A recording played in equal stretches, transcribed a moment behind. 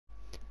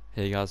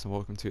Hey guys, and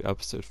welcome to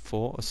episode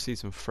 4 of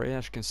season 3.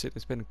 As you can see,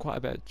 there's been quite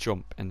a bit of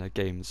jump in the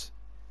games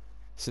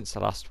since the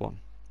last one.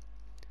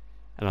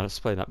 And I'll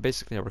explain that.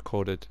 Basically, I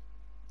recorded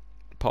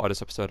part of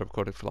this episode, I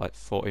recorded for like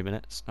 40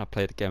 minutes. I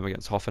played a game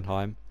against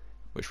Hoffenheim,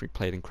 which we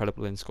played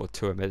incredibly and scored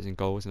 2 amazing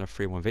goals in a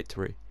 3-1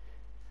 victory.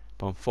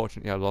 But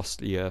unfortunately, I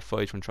lost the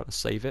footage when trying to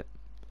save it.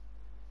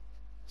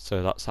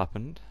 So that's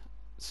happened.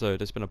 So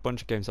there's been a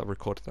bunch of games that I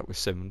recorded that were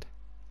simmed.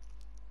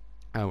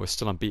 And we're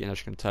still unbeaten, as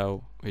you can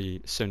tell. We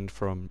simmed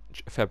from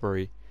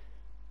February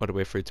all the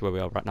way through to where we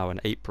are right now in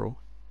April.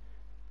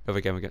 We have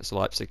a game against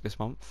Leipzig this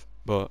month.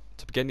 But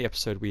to begin the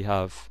episode, we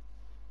have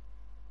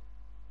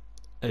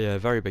a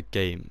very big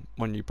game.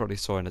 One you probably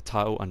saw in the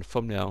title and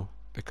thumbnail,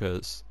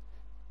 because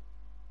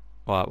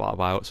why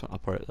else would I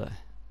put it there?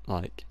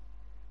 Like,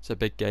 it's a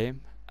big game,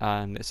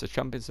 and it's a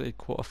Champions League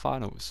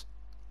quarter-finals.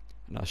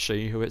 And I'll show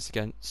you who it's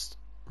against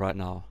right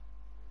now.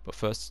 But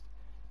first,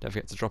 don't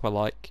forget to drop a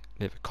like,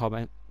 leave a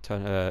comment,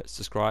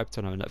 subscribe,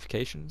 turn on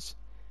notifications.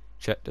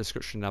 Check the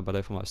description down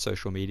below for my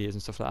social medias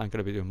and stuff like that. I'm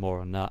going to be doing more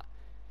on that.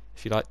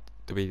 If you like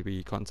the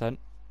WWE content,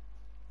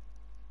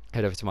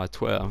 head over to my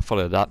Twitter and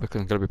follow that,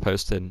 because I'm going to be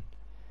posting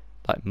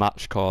like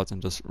match cards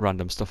and just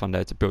random stuff on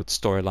there to build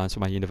storylines for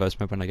my universe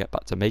mode when I get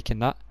back to making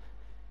that,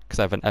 because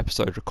I have an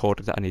episode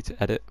recorded that I need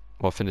to edit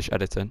or finish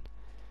editing.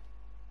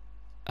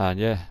 And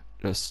yeah,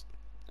 just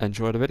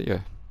enjoy the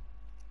video.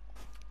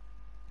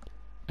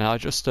 And I'll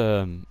just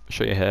show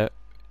you here.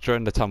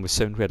 During the time we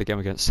simmed, we had a game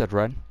against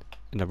Sedren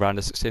in the round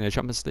of 16 of the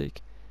Champions League,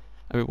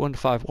 and we won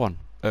 5-1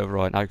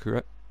 overall in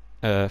aggregate.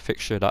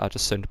 Fixture that I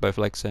just simmed both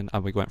legs in,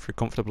 and we went through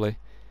comfortably.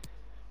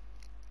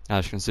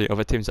 As you can see,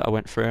 other teams that I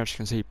went through, as you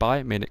can see,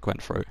 Bayern Munich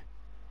went through.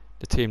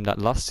 The team that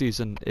last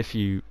season, if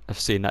you have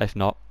seen that, if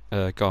not,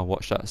 go and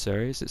watch that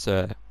series. It's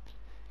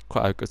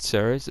quite a good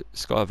series.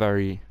 It's got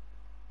a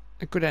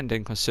good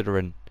ending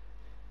considering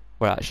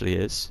what it actually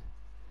is.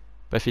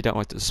 But if you don't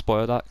want to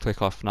spoil that,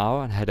 click off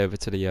now and head over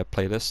to the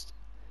playlist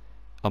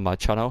on my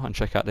channel and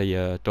check out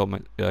the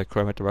Dortmund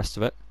chroma, the rest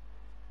of it.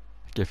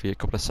 I'll give you a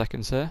couple of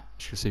seconds here.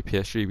 As you can see,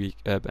 PSG beat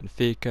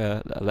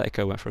Benfica,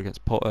 Atletico went through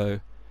against Porto,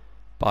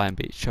 Bayern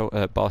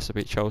beat Barca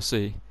beat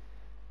Chelsea,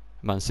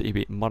 Man City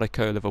beat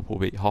Monaco, Liverpool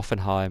beat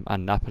Hoffenheim,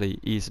 and Napoli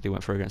easily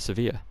went through against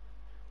Sevilla.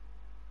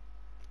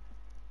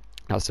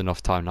 That's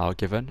enough time now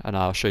given, and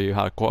I'll show you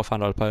how a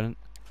quarterfinal opponent.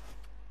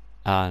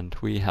 And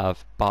we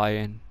have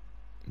Bayern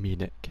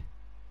Munich,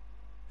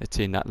 a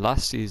team that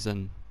last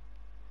season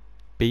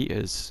beat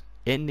us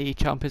in the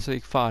Champions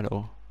League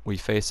final. We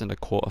faced in the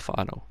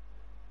quarterfinal.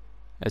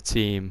 A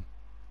team.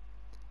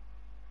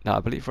 Now I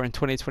believe we're in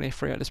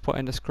 2023 at this point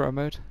in this career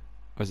mode.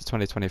 Or is it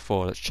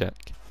 2024? Let's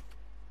check.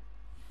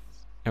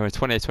 No, we're in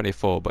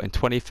 2024, but in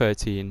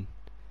 2013,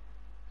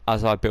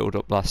 as I built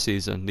up last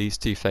season, these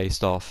two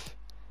faced off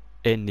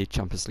in the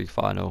Champions League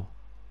final,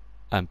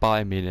 and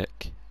Bayern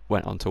Munich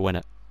went on to win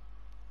it.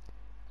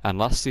 And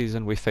last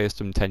season we faced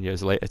them 10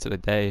 years later to the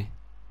day,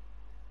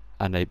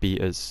 and they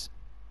beat us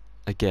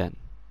again.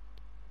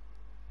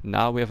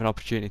 Now we have an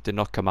opportunity to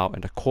knock them out in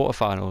the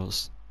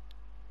quarterfinals.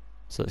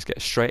 So let's get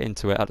straight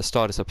into it at the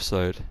start of this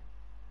episode,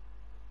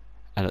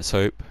 and let's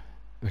hope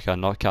we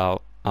can knock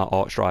out our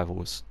arch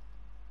rivals.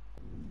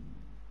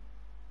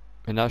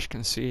 And as you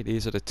can see,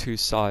 these are the two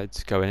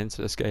sides going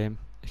into this game.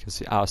 You can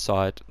see our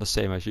side the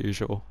same as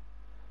usual,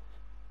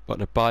 but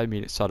the Bayern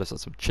Munich side has had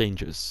some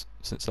changes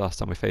since the last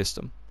time we faced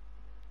them.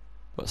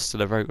 But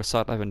still a very good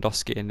side.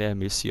 Lewandowski in there,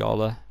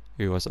 Musiala,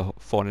 who was a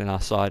thorn in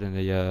our side in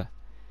the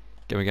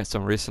game against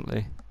them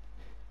recently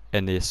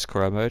in this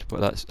career mode.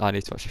 But I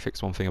need to actually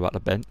fix one thing about the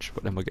bench,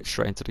 but then we'll get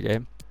straight into the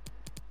game.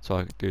 So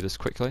I'll do this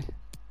quickly, and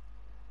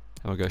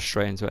we'll go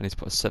straight into it. I need to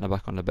put a centre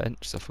back on the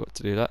bench, so I forgot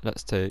to do that.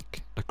 Let's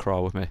take a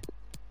Kral with me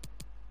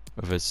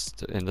with us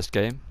in this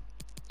game.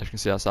 As you can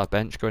see, that's our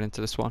bench going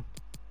into this one.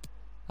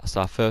 That's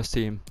our first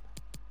team.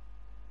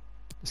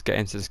 Let's get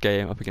into this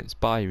game up against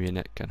Bayern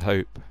Munich and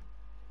hope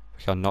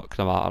we can knock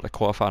them out at the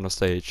quarterfinal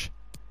stage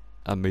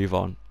and move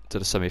on to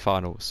the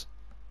semi-finals.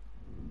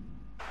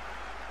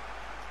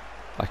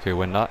 Baku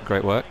win that,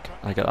 great work.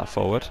 I get that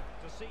forward.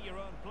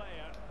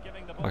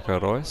 Marco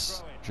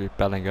Reus, Jude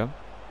Bellingham.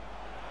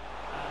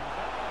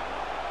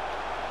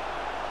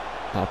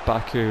 Now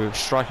Baku,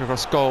 strike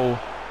across goal,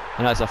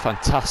 and that's a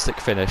fantastic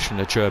finish from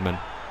the German.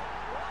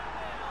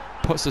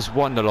 Puts us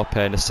 1-0 up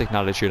here in the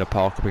Signal Iduna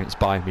Park up against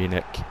Bayern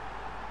Munich.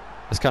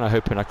 I was kind of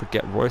hoping I could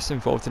get Reus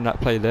involved in that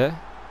play there,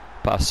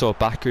 but I saw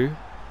Baku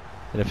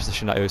in the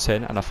position that he was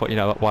in, and I thought, you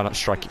know what, why not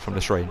strike it from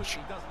this range?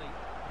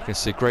 You can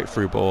see great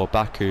through ball,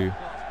 Baku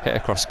hit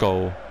across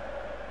goal,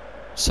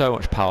 so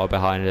much power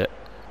behind it.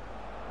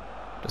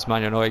 Does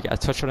Manuel Neuer get a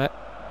touch on it?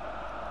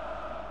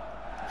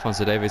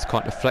 Alphonso Davies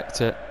can't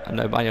deflect it, and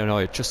no, Manuel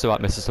Neuer just about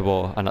misses the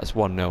ball, and that's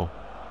 1-0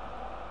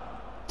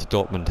 to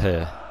Dortmund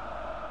here.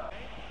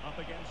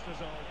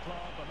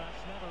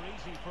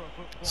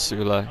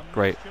 Sula,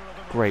 great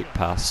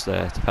pass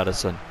there to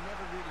Pedersen.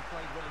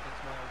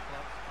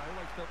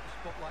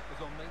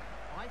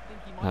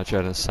 Now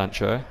Jadon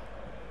Sancho.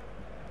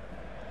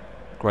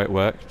 Great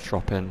work,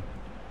 dropping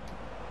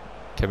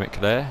Kimmich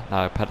there.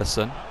 Now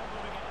Pedersen.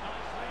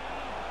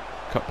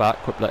 Cut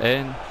back, whip that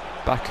in.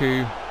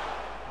 Baku.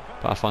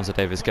 But Alphonso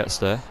Davies gets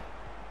there.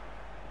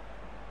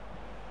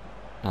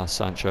 Now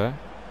Sancho.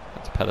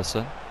 Back to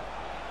Pedersen.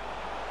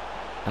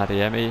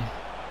 Adeyemi.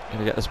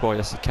 Gonna get this ball,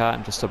 yes he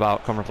can. Just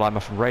about Conrad Lima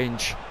from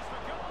range.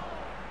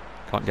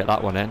 Can't get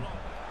that one in.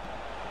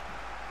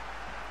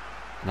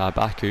 Now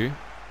Baku.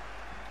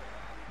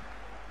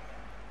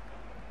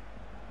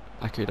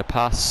 Baku to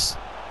pass.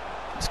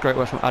 It's great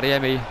work from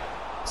Adeyemi.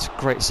 It's a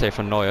great save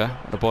from Neuer.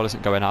 The ball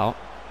isn't going out.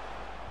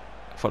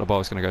 I thought the ball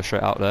was going to go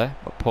straight out there.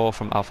 But poor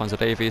from Alphonso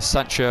Davies.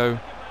 Sancho.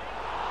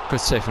 Good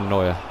save from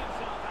Neuer.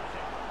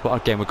 What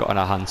a game we've got on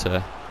our hands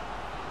here.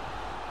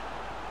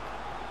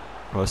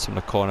 Royce from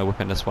the corner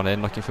whipping this one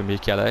in, looking for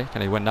Michele.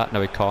 Can he win that?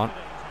 No, he can't.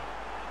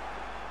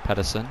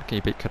 Pedersen, can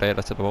you beat Correa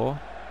to the ball?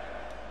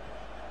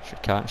 She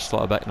can't.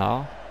 Slotterbeck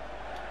now.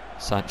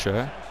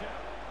 Sancho.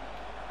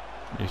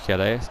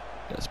 Michele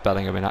gets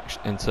Bellingham in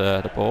action into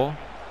the ball.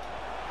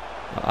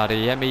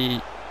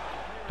 Adeyemi,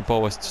 the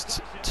ball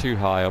was too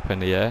high up in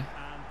the air.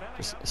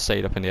 Just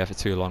stayed up in the air for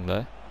too long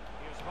there.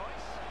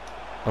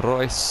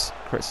 Royce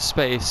creates a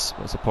space.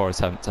 It's a poor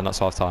attempt, and that's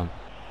half time.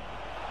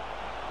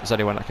 There's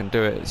only one that can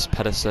do it, it's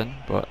Pedersen,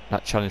 but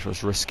that challenge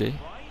was risky.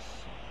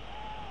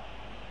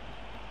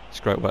 It's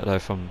great work though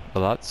from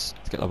the lads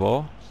to get the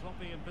ball.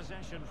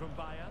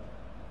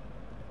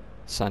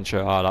 Sancho,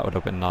 oh that would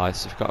have been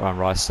nice if you got around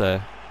Rice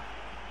there.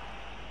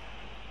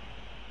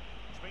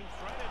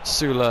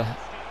 Sula,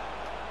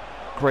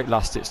 great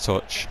last ditch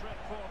touch.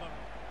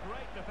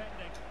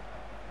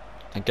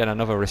 Again,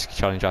 another risky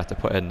challenge I had to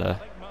put in there.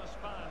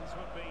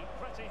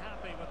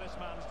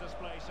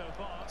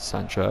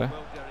 Sancho.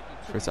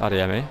 Through to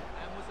Adeyemi.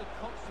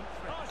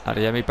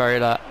 Adeyemi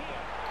buried that.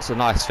 It's a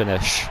nice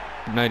finish.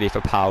 No need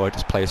for power,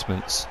 just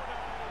placements.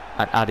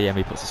 And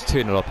Adeyemi puts us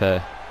 2-0 up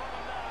here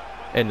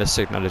in the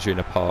Signal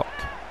Iduna Park.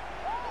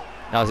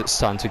 Now as it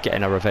stands, we're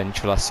getting our revenge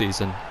for last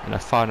season. In a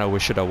final we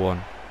should have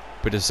won.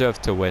 We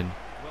deserved to win.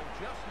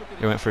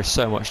 We went through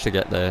so much to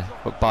get there,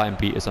 but Bayern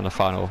beat us on the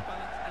final.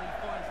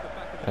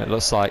 And it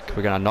looks like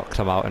we're going to knock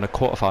them out in a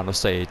quarter-final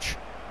stage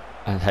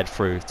and head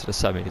through to the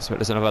semis. But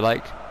there's another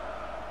leg.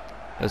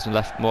 There's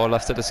more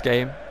left of this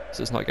game,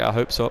 so let's not get our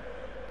hopes up.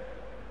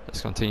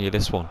 Let's continue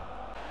this one.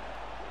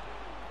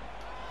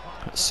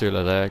 That's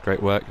Sula there,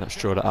 great work. Let's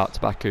draw that out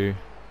to Baku.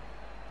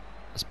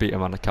 Let's beat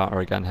him on the counter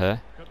again here.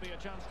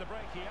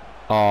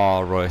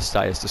 Oh, Royce,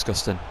 that is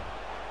disgusting.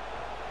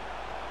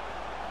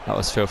 That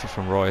was filthy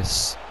from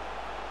Royce.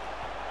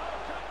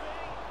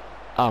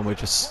 And we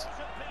just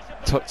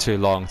took too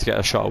long to get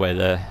a shot away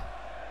there.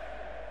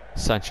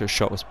 Sancho's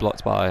shot was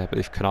blocked by, I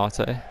believe,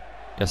 Konate.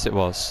 Yes, it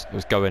was. It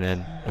was going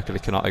in. Luckily,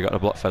 Konate got a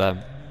block for them.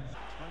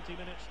 20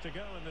 minutes to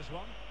go in this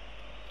one.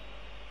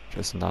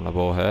 Chasing down the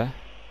ball here.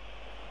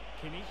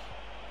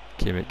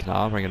 Kimmich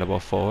now bringing the ball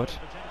forward.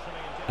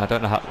 I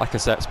don't know how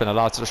Lacazette's been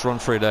allowed to just run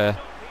through there.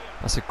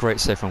 That's a great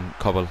save from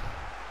Kobel.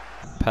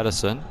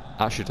 Pedersen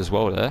actually does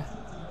well there.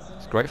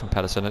 It's great from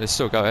Pedersen, and it's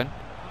still going.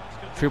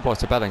 Through ball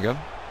to Bellingham.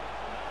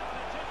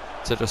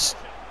 To just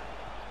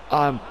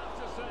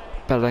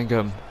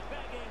Bellingham.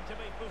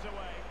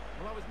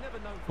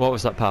 What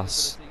was that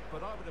pass?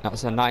 That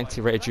was a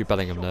 90 rated Jude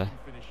Bellingham there.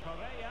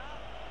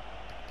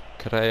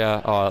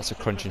 Correa, oh that's a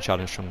crunching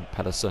challenge from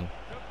Pedersen.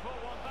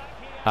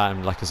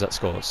 And Lacazette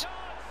scores.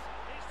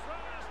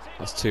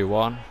 That's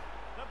 2-1.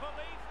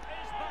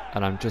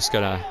 And I'm just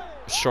going to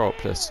shore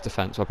up this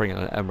defence by bringing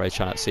in Emre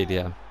Can at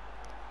CDM.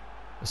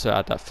 So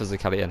add that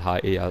physicality and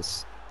height he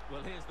has.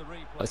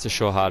 Let's just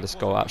show how this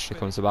goal actually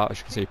comes about. As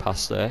you can see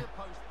past there.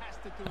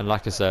 And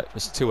Lacazette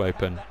just too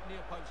open.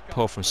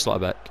 Pull from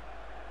Slotterbeck.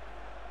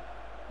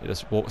 He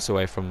just walks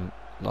away from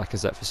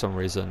Lacazette for some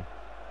reason.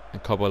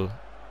 And Kobel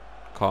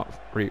can't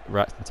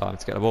react in time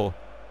to get the ball.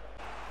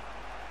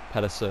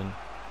 Pedersen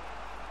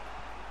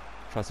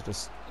tries to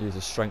just use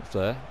his strength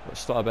there. But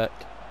Slotterbeck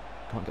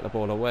can't get the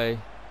ball away.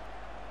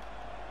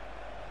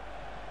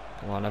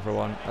 Come on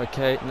everyone.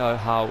 Okay, no,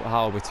 how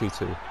are we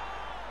 2-2?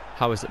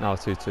 How is it now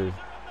 2-2?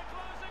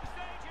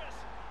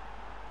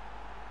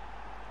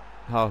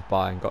 How have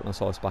Bayern gotten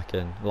themselves back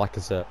in?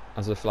 Lacazette,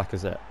 as if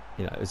Lacazette,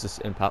 you know, is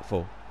just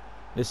impactful.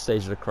 This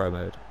stage of the Crow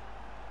mode.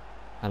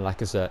 And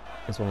Lacazette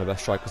is one of the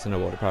best strikers in the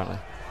world apparently.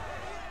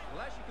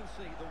 Well, as you can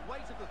see, the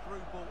weight of the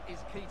through ball is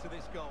key to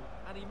this goal,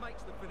 and he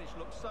makes the finish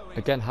look so easy.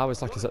 Again, how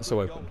is Lacazette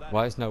so open?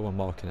 Why is no one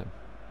marking him?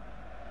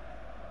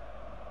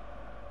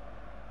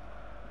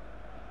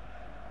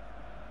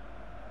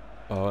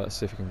 Oh, let's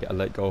see if we can get a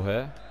late goal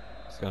here.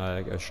 It's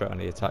going to go straight on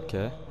the attack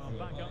here.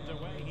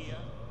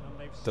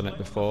 Done it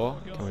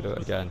before. Can we do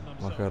it again?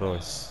 Marco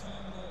Reus.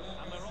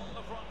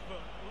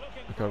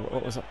 Okay,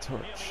 what was that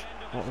touch?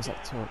 What was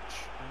that touch?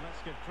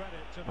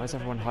 Why is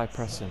everyone high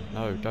pressing?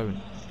 No, don't.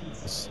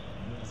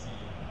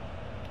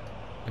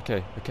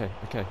 Okay.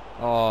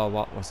 Oh,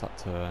 what was that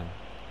turn?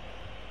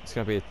 It's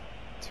going to be a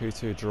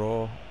 2-2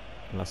 draw.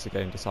 Unless the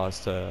game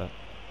decides to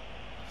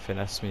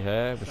finesse me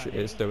here, which it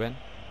is doing.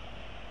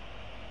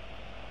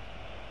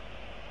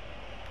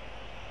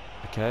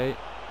 Okay.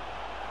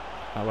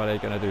 How are they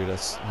going to do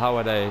this? How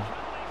are they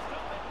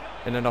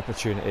in an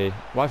opportunity.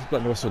 Why have we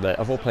got the whistle there?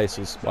 Of all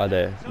places, why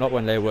there? Not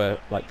when they were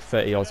like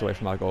 30 yards away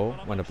from our goal,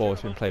 when the ball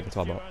was being played into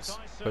our box.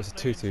 But it's a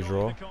 2-2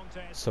 draw,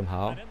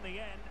 somehow.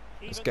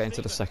 Let's get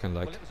into the second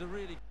leg.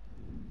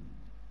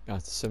 Yeah,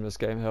 it's a similar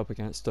game here up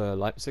against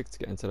Leipzig to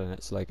get into the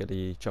next leg of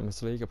the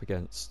Champions League up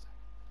against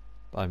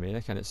Bayern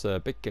Munich, and it's a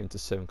big game to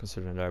sim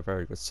considering they're a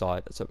very good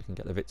side. Let's hope we can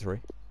get the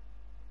victory.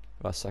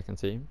 Our second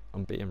team,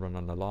 unbeaten, run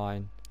on the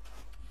line,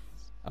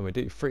 and we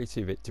do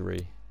 3-2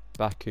 victory.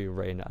 Baku,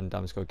 Reina and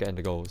Damsgaard getting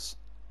the goals.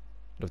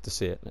 Love to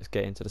see it. Let's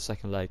get into the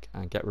second leg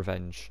and get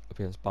revenge up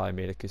against Bayern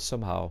Munich, who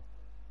somehow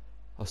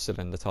are still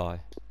in the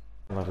tie.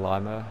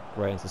 Lima,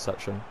 great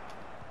interception.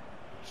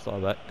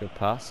 Starlet, good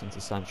pass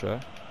into Sancho.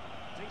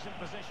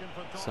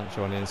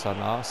 Sancho on the inside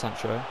now.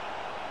 Sancho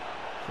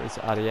free to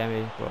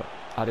Adeyemi, but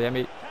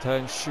Adeyemi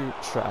turns, shoot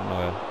straight at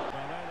Neuer.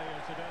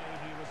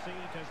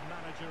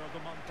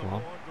 Come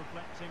on.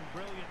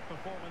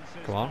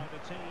 Come on.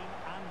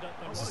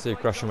 This is the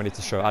aggression we need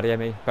to show.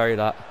 Adeyemi, bury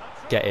that,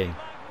 get in.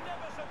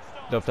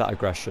 Love that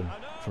aggression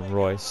from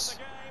Royce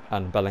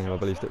and Bellingham, I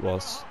believe it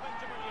was.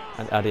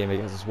 And Adeyemi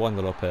gets us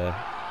 1-0 up here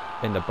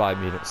in the Bayern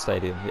Munich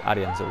Stadium, the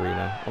Allianz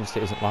Arena.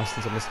 Obviously it isn't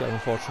licensed in this game,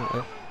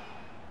 unfortunately.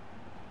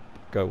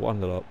 Go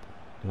 1-0 up,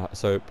 and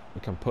let's hope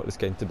we can put this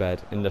game to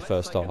bed in the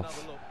first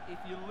half.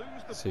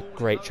 It's a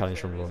great challenge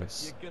from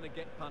Royce.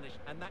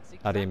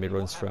 Adeyemi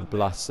runs through and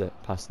blasts it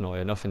past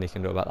Neuer. Nothing he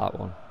can do about that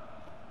one.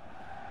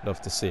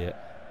 Love to see it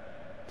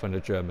from the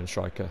German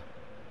striker.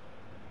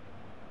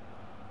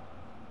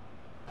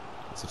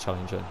 It's a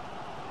challenge in.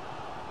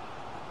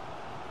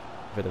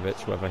 Vidovic,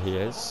 whoever he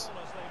is.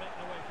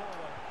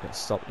 Gets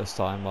stopped this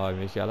time by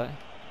Michele.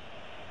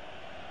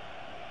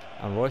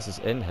 And Royce is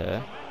in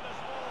here.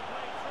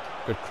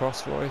 Good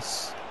cross,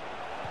 Royce.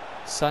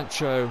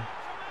 Sancho.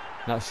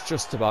 That's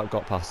just about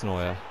got past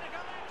Neuer.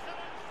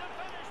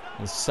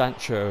 And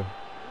Sancho,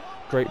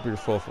 great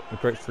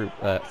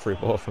free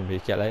ball from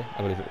Michele,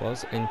 I believe it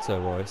was, into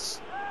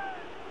Royce.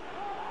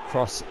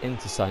 Cross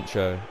into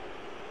Sancho.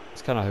 I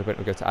was kind of hoping it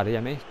would go to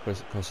Adeyemi,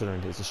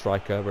 considering he's a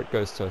striker, but it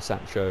goes to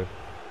Sancho.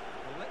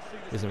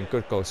 He's in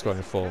good goal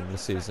scoring form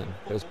this season.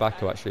 It was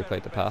Baku who actually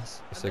played the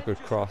pass. It's a good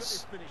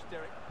cross.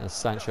 And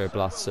Sancho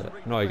blasts it.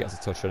 Neuer gets a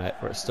touch on it,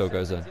 but it still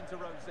goes in.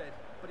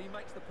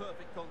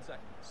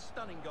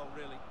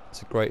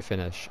 It's a great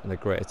finish and a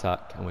great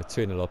attack, and we're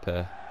 2-0 up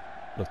here.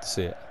 Love to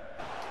see it.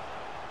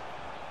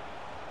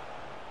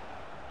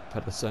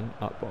 Pedersen,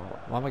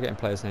 why am I getting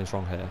players' names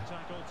wrong here?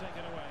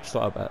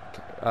 Schlotterbeck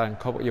and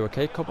Cobble. You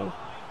okay, Cobble?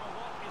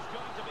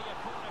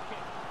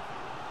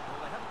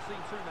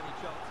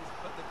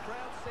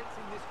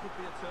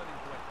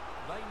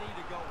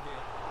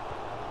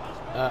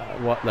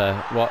 What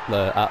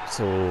the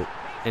actual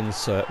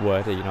insert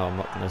word, you know I'm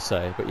not going to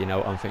say, but you know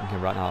what I'm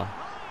thinking right now.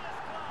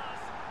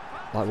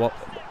 Like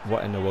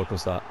what in the world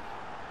was that?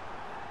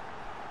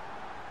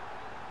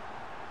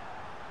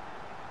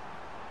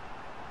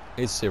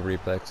 I need to see a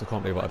replay because I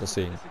can't believe what I've just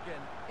seen.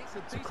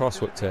 It's a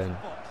cross-whip turn.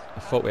 I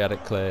thought we had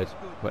it cleared,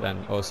 but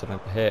then all of a sudden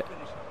hit.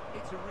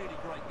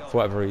 For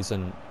whatever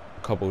reason,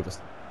 Cobble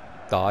just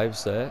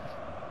dives there.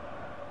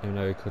 Even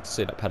though you could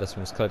see that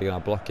Pedersen was clearly going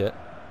to block it.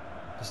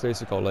 Just leaves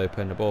the goal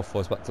open, the ball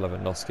falls back to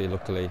Lewandowski,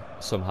 luckily,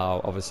 somehow,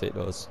 obviously it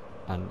does,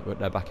 and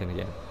they're back in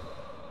again.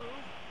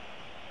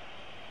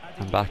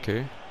 And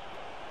Baku.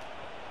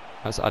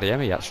 That's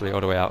Adeyemi actually,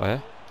 all the way out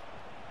here.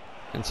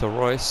 Into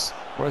Royce.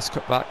 Royce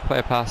cut back, play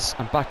a pass,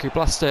 and Baku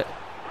blast it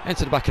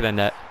into the back of the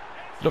net.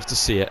 Love to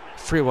see it.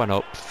 3-1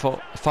 up,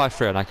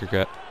 5-3 on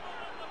aggregate.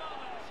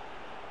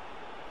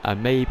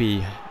 And maybe,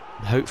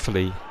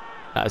 hopefully,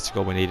 that is the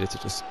goal we needed to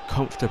just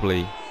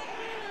comfortably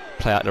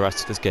play out the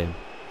rest of this game.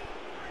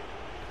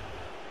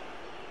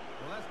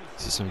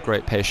 This is some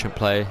great patient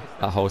play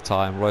that whole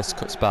time. Royce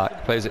cuts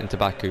back, plays it into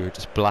Baku,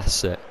 just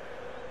blasts it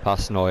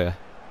past Neuer.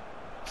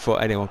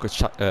 Thought anyone could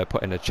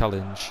put in a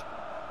challenge,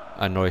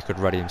 and Neuer could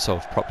ready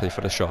himself properly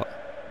for the shot.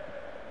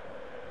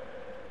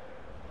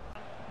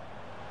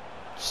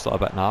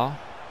 Schlotterbeck now.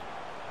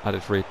 I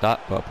did read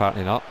that, but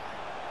apparently not.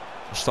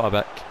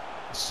 Schlotterbeck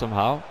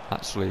somehow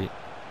actually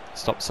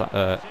stopped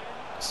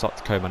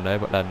Coman there,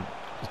 but then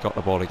he got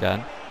the ball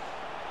again.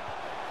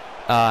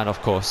 And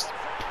of course,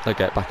 they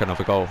get back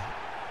another goal.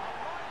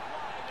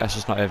 Let's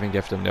just not even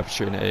give them the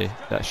opportunity.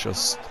 Let's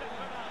just...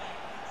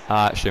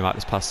 I actually might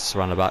just pass this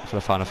around the back for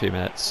the final few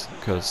minutes,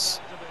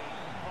 because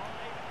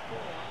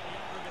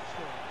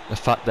the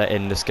fact they're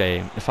in this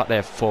game, the fact they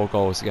have 4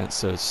 goals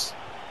against us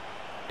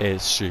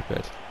is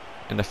stupid.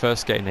 In the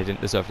first game they didn't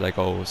deserve their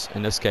goals.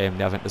 In this game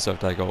they haven't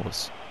deserved their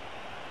goals.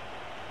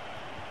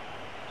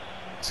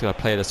 Just going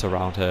to play this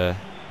around here.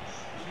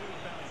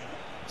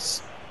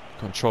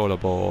 Control the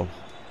ball.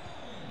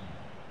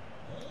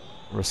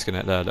 Risking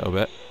it there a little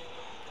bit.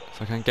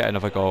 If I can get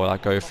another goal, I'll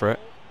go for it.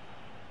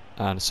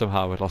 And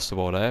somehow we've lost the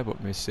ball there,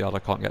 but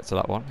Musiala can't get to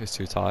that one. He's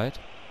too tired.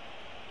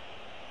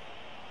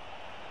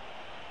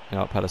 You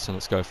know what, Pedersen,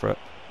 let's go for it.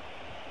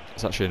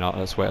 It's actually not.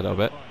 Let's wait a little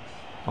bit.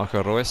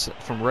 Marco Reus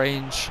from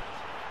range.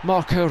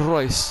 Marco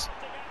Reus,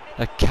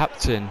 the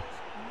captain,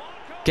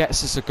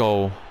 gets us a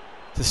goal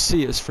to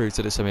see us through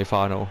to the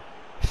semi-final.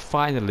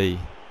 finally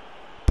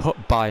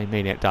put Bayern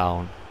Munich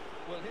down.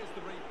 Well, here's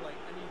the replay,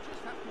 and you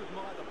just have to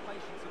admire the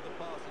patience of the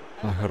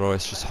passing. Marco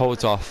Reus just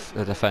holds off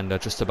the defender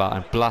just about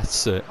and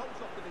blasts it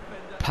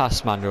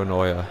past Manuel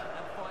Neuer.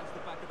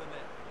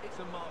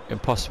 In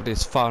possibly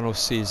his final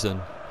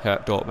season here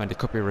at Dortmund. He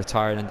could be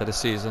retiring end of the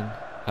season.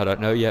 I don't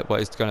know yet what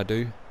he's going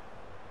to do,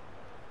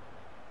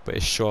 but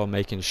he's sure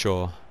making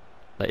sure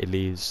that he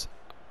leaves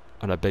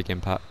on a big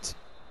impact.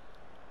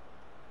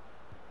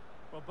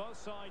 Well,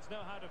 both sides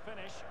know how to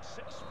finish.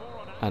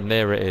 6-4 on And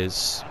there it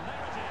is.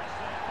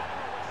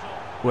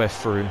 We're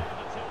through.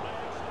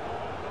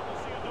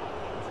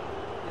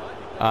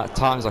 At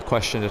times I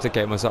questioned if the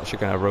game was actually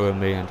going to ruin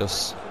me and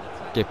just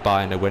give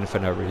Bayern a win for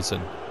no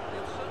reason.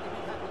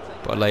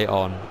 But late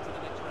on,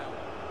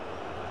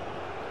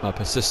 my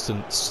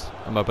persistence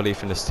and my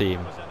belief in this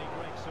team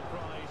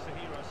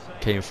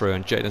came through,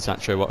 and Jadon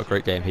Sancho, what a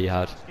great game he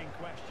had.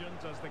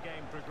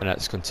 And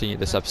let's continue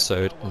this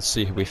episode and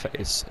see who we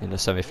face in the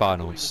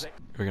semi-finals.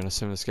 We're going to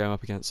sim this game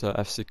up against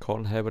FC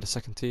Köln here with the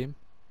second team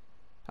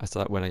after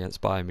that win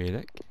against Bayern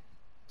Munich.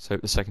 So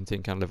hope the second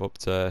team can live up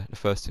to the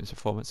first team's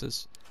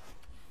performances.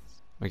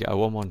 We get a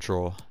 1-1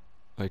 draw.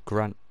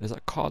 Grant, is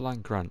that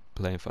Carline Grant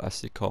playing for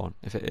FC Köln?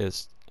 If it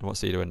is, and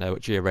what's he doing there?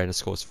 Gio Reyna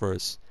scores for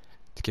us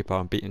to keep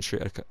our unbeaten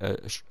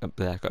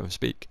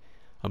streak.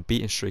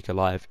 Unbeaten streak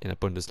alive in a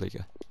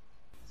Bundesliga.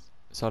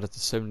 Decided to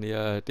sim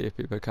the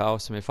DFB Pokal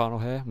semi-final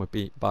here. We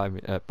beat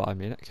Bayern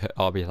Munich,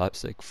 RB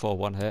Leipzig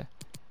 4-1 here.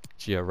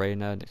 Gio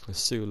Reyna, Nicolas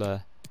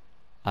Süle,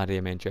 and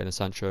Jadon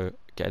Sancho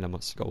getting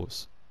amongst the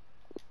goals.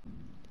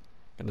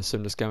 Going to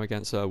sim this game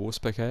against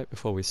Wolfsburg here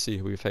before we see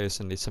who we face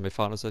in the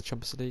semi-finals of the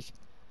Champions League.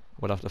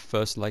 We'll have the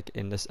first leg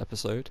in this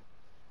episode,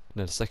 and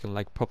then the second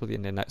leg probably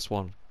in the next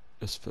one,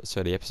 just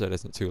so the episode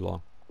isn't too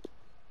long.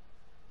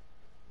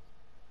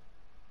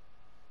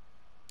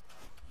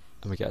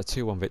 And we get a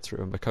 2-1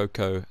 victory with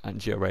Makoko and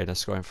Gio Reyna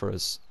scoring for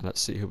us. And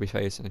let's see who we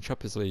face in the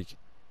Champions League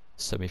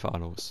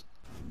semi-finals.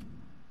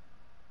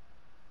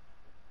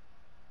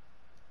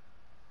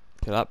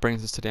 Okay, that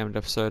brings us to the end of the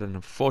episode, and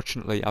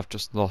unfortunately I've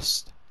just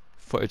lost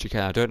footage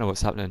again. I don't know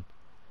what's happening.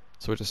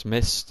 So we just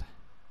missed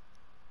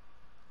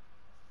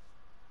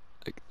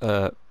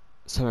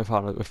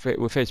semi-final.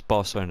 We faced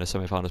Barcelona in the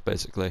semi-finals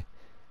basically.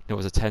 It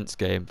was a tense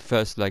game.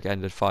 First leg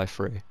ended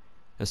 5-3.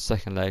 The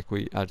second leg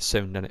we had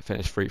simmed and it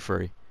finished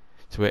 3-3.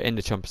 So we're in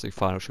the Champions League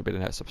final, which will be the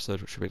next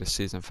episode, which will be the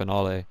season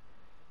finale.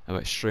 I'm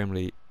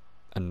extremely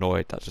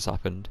annoyed that just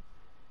happened,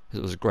 because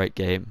it was a great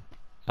game.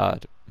 I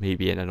had me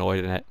being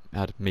annoyed in it. I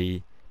had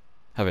me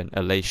having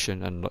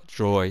elation and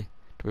joy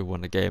that we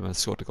won the game and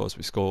scored the goals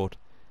we scored.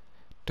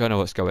 Don't know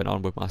what's going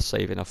on with my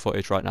saving of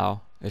footage right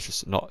now. It's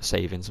just not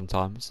saving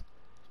sometimes.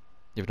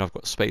 Even though I've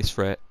got space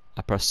for it,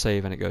 I press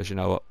save and it goes, you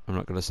know what, I'm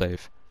not going to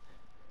save.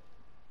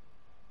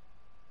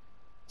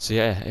 So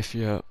yeah, if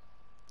you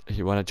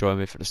want to join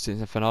me for the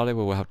season finale,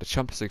 we'll have the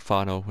Champions League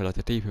final, we'll have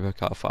the DP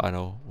Pokal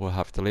final, we'll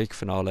have the league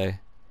finale,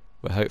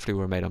 where hopefully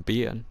we'll remain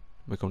unbeaten.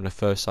 We're become the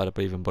first side, I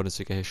believe, in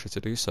Bundesliga history to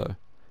do so.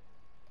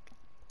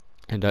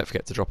 And don't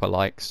forget to drop a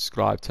like,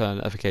 subscribe, turn on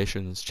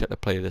notifications, check the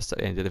playlist at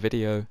the end of the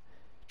video,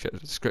 check the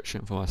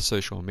description for my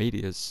social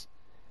medias,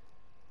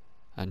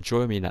 and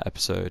join me in that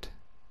episode.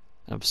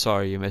 I'm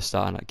sorry you missed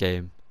out on that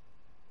game.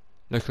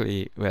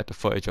 Luckily we had the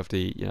footage of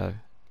the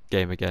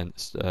game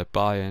against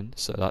Bayern,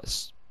 so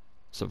that's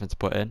something to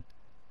put in.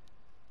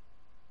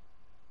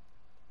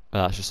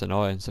 But that's just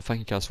annoying. So thank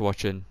you guys for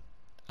watching,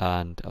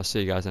 and I'll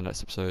see you guys in the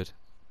next episode.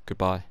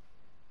 Goodbye.